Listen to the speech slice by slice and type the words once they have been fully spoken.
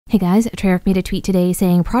Hey guys, Treyarch made a tweet today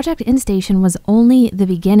saying Project Station was only the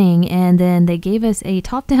beginning, and then they gave us a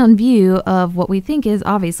top-down view of what we think is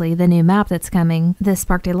obviously the new map that's coming. This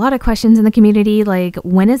sparked a lot of questions in the community, like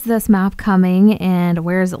when is this map coming and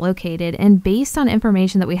where is it located? And based on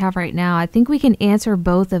information that we have right now, I think we can answer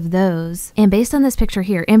both of those. And based on this picture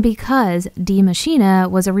here, and because Die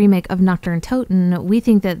Maschine was a remake of Nocturne Toten, we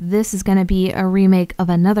think that this is going to be a remake of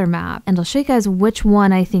another map. And I'll show you guys which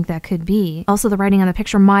one I think that could be. Also, the writing on the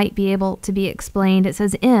picture might be able to be explained. It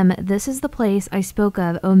says, this is the place I spoke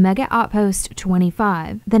of, Omega Outpost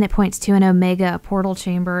 25. Then it points to an Omega portal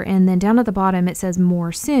chamber, and then down at the bottom it says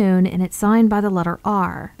more soon, and it's signed by the letter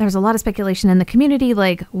R. There's a lot of speculation in the community,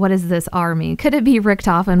 like, what does this R mean? Could it be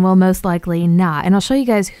Richtofen? Well, most likely not. And I'll show you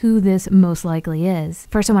guys who this most likely is.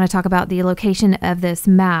 First, I want to talk about the location of this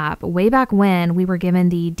map. Way back when, we were given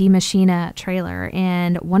the Die Maschine trailer,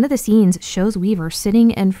 and one of the scenes shows Weaver sitting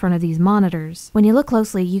in front of these monitors. When you look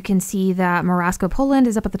closely, you can see that Morasko, Poland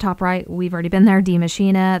is up at the top right. We've already been there. Die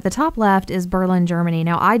Maschine. The top left is Berlin, Germany.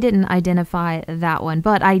 Now, I didn't identify that one,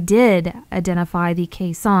 but I did identify the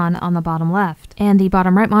sahn on the bottom left. And the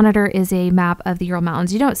bottom right monitor is a map of the Ural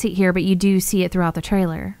Mountains. You don't see it here, but you do see it throughout the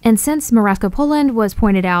trailer. And since Morasko, Poland was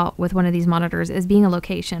pointed out with one of these monitors as being a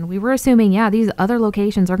location, we were assuming, yeah, these other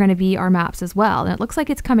locations are going to be our maps as well. And it looks like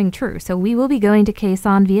it's coming true. So we will be going to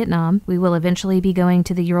Sahn, Vietnam. We will eventually be going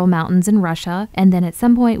to the Ural Mountains in Russia. And then at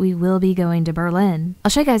some point, we will be going to Berlin.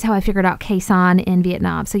 I'll show you guys how I figured out Sahn in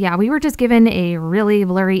Vietnam. So yeah, we were just given a really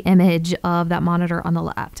blurry image of that monitor on the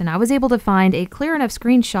left, and I was able to find a clear enough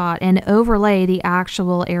screenshot and overlay the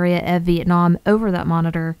actual area of Vietnam over that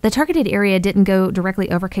monitor. The targeted area didn't go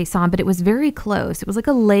directly over Sahn, but it was very close. It was like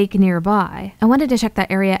a lake nearby. I wanted to check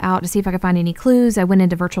that area out to see if I could find any clues. I went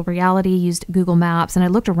into virtual reality, used Google Maps, and I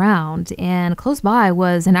looked around, and close by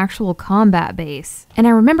was an actual combat base. And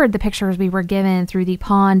I remembered the pictures we were given through the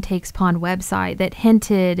Pawn Takes Pawn website that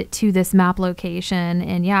hinted to this map location,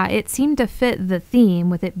 and yeah, it seemed to fit the theme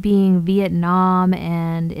with it being Vietnam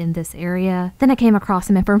and in this area. Then I came across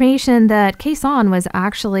some information that Sahn was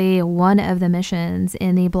actually one of the missions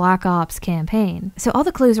in the Black Ops campaign. So all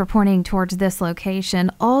the clues were pointing towards this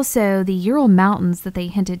location. Also, the Ural Mountains that they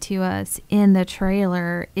hinted to us in the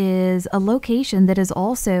trailer is a location that is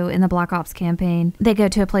also in the Black Ops campaign. They go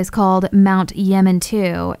to a place called Mount Yemen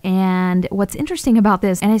 2, and what's interesting about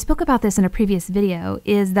this, and I spoke about this in a previous video,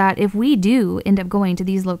 is that if we do end up going to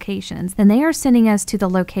these locations, then they are sending us to the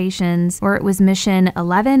locations where it was mission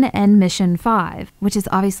 11 and mission 5, which is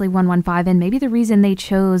obviously 115, and maybe the reason they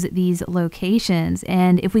chose these locations.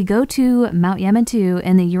 And if we go to Mount Yemen 2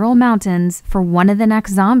 in the Ural Mountains for one of the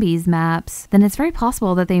next Zombies maps, then it's very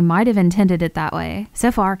possible that they might have intended it that way.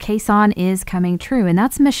 So far, Sahn is coming true, and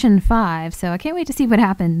that's mission 5, so I can't wait to see what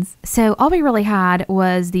happens. So all we really had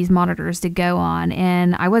was these monitors to go on,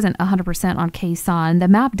 and I wasn't 100% on Sahn. The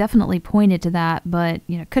map definitely pointed to that, but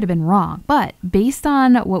you know, could have been wrong. But based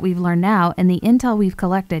on what we've learned now and the intel we've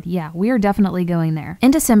collected, yeah, we are definitely going there.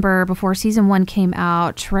 In December, before season 1 came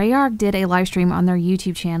out, Treyarch did a live stream on their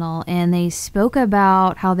YouTube channel, and they spoke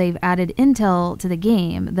about how they've added intel to the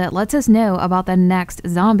game that lets us know about the next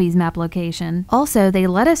Zombies map location. Also, they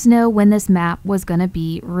let us know when this map was going to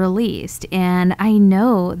be released, and I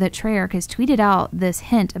know that Treyarch has tweeted out this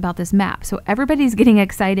hint about this map, so everybody's getting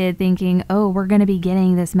excited thinking, oh, we're going to be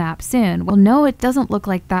getting this map soon. Well, no, it doesn't look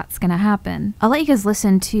like that's going to happen. I'll let you guys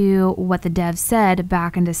listen to what the devs said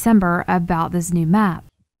back in December about this new map.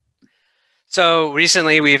 So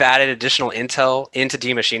recently we've added additional intel into Die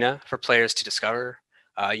Maschine for players to discover.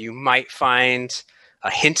 You might find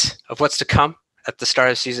a hint of what's to come at the start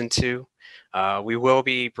of season 2. We will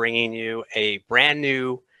be bringing you a brand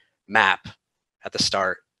new map at the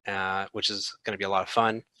start, which is going to be a lot of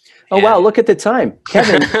fun. Oh, wow, look at the time.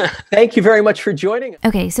 Kevin, thank you very much for joining.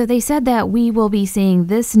 Okay, so they said that we will be seeing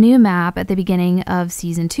this new map at the beginning of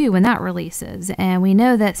season 2 when that releases. And we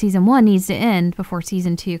know that season 1 needs to end before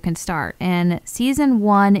season 2 can start. And season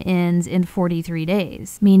 1 ends in 43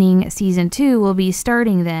 days, meaning season 2 will be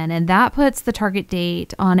starting then. And that puts the target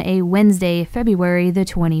date on a Wednesday, February the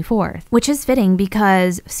 24th, which is fitting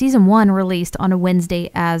because season 1 released on a Wednesday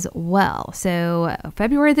as well. So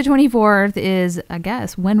February the 24th is, I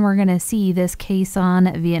guess, when we're going to see this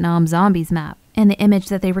Sahn Vietnam Zombies map. And the image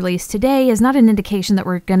that they released today is not an indication that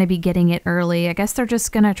we're going to be getting it early. I guess they're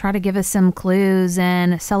just going to try to give us some clues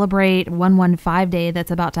and celebrate 115 Day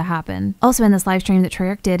that's about to happen. Also in this live stream that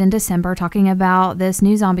Treyarch did in December talking about this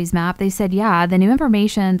new zombies map, they said, yeah, the new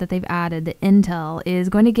information that they've added, the intel, is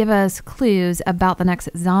going to give us clues about the next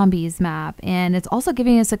zombies map. And it's also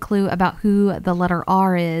giving us a clue about who the letter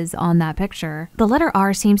R is on that picture. The letter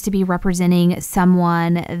R seems to be representing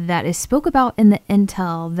someone that is spoke about in the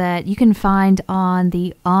intel that you can find on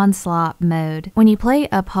the onslaught mode. When you play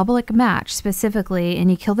a public match specifically and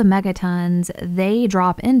you kill the megatons, they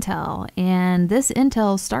drop intel, and this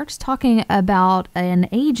intel starts talking about an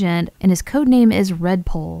agent and his code name is Red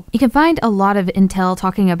Pole. You can find a lot of intel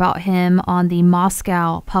talking about him on the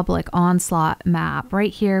Moscow public onslaught map.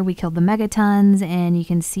 Right here we killed the megatons, and you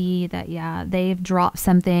can see that, yeah, they've dropped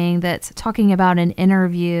something that's talking about an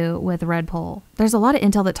interview with Red Pole. There's a lot of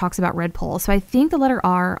intel that talks about Red Pole, so I think the letter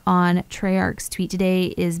R on Treyarch's tweet today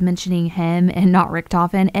is mentioning him and not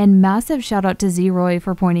Richtofen, and massive shout out to Zeroy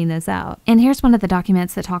for pointing this out. And here's one of the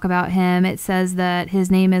documents that talk about him. It says that his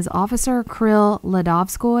name is Officer Kryl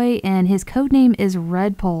Ladovskoy and his code name is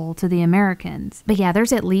Red Pole to the Americans. But yeah,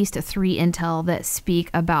 there's at least 3 intel that speak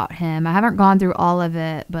about him. I haven't gone through all of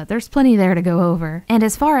it, but there's plenty there to go over. And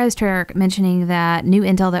as far as Treyarch mentioning that new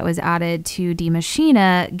intel that was added to Die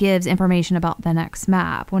Maschine gives information about the next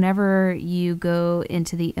map. Whenever you go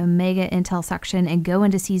into the Omega Intel section and go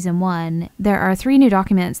into Season 1, there are 3 new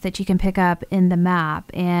documents that you can pick up in the map,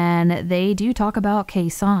 and they do talk about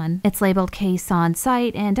sahn. It's labeled sahn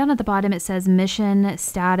site, and down at the bottom it says mission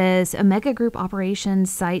status, Omega Group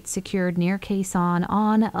operations site secured near sahn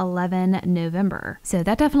on 11 November. So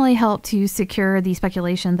that definitely helped to secure the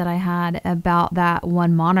speculation that I had about that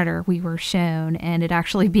one monitor we were shown and it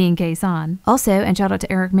actually being sahn. Also, and shout out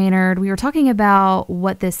to Eric Maynard, we were talking about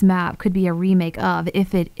what this map could be a remake of,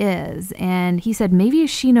 if it is, and he said maybe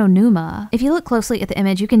Numa. If you look closely at the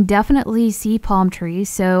image, you can definitely see palm trees,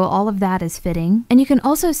 so all of that is fitting. And you can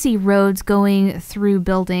also see roads going through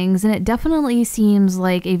buildings, and it definitely seems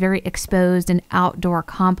like a very exposed and outdoor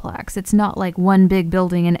complex. It's not like one big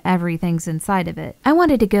building and everything's inside of it. I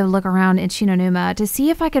wanted to go look around in Numa to see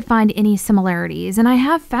if I could find any similarities, and I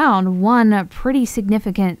have found one pretty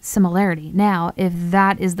significant similarity. Now, if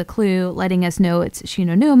that is the clue letting us know it's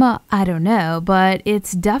Numa, I don't know, but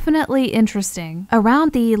it's definitely interesting.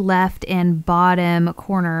 Around the left and bottom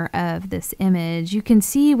corner of this image, you can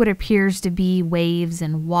see what appears to be waves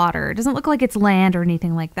and water. It doesn't look like it's land or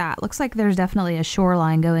anything like that. It looks like there's definitely a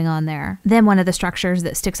shoreline going on there. Then one of the structures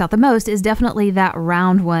that sticks out the most is definitely that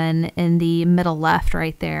round one in the middle left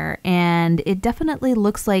right there, and it definitely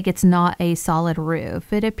looks like it's not a solid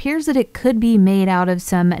roof. It appears that it could be made out of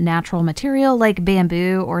some natural material like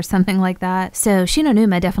bamboo or something like that. So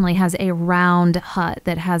Numa definitely has a round hut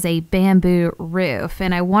that has a bamboo roof,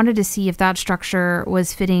 and I wanted to see if that structure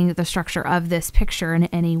was fitting the structure of this picture in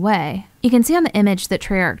any way. You can see on the image that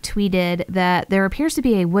Treyarch tweeted that there appears to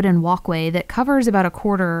be a wooden walkway that covers about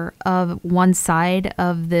 1/4 of one side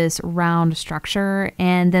of this round structure,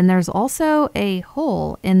 and then there's also a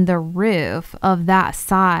hole in the roof of that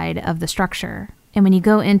side of the structure. And when you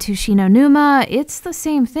go into Numa, it's the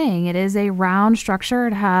same thing. It is a round structure.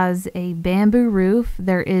 It has a bamboo roof.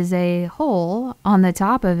 There is a hole on the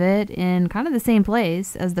top of it in kind of the same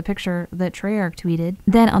place as the picture that Treyarch tweeted.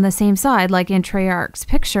 Then on the same side, like in Treyarch's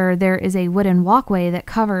picture, there is a wooden walkway that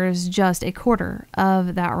covers just 1/4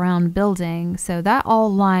 of that round building. So that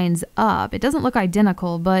all lines up. It doesn't look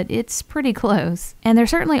identical, but it's pretty close. And there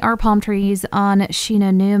certainly are palm trees on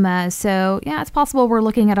Numa. So yeah, it's possible we're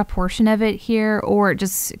looking at a portion of it here, or it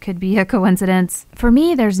just could be a coincidence. For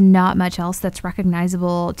me, there's not much else that's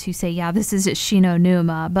recognizable to say, yeah, this is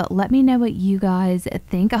Numa, but let me know what you guys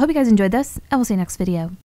think. I hope you guys enjoyed this, and we'll see you next video.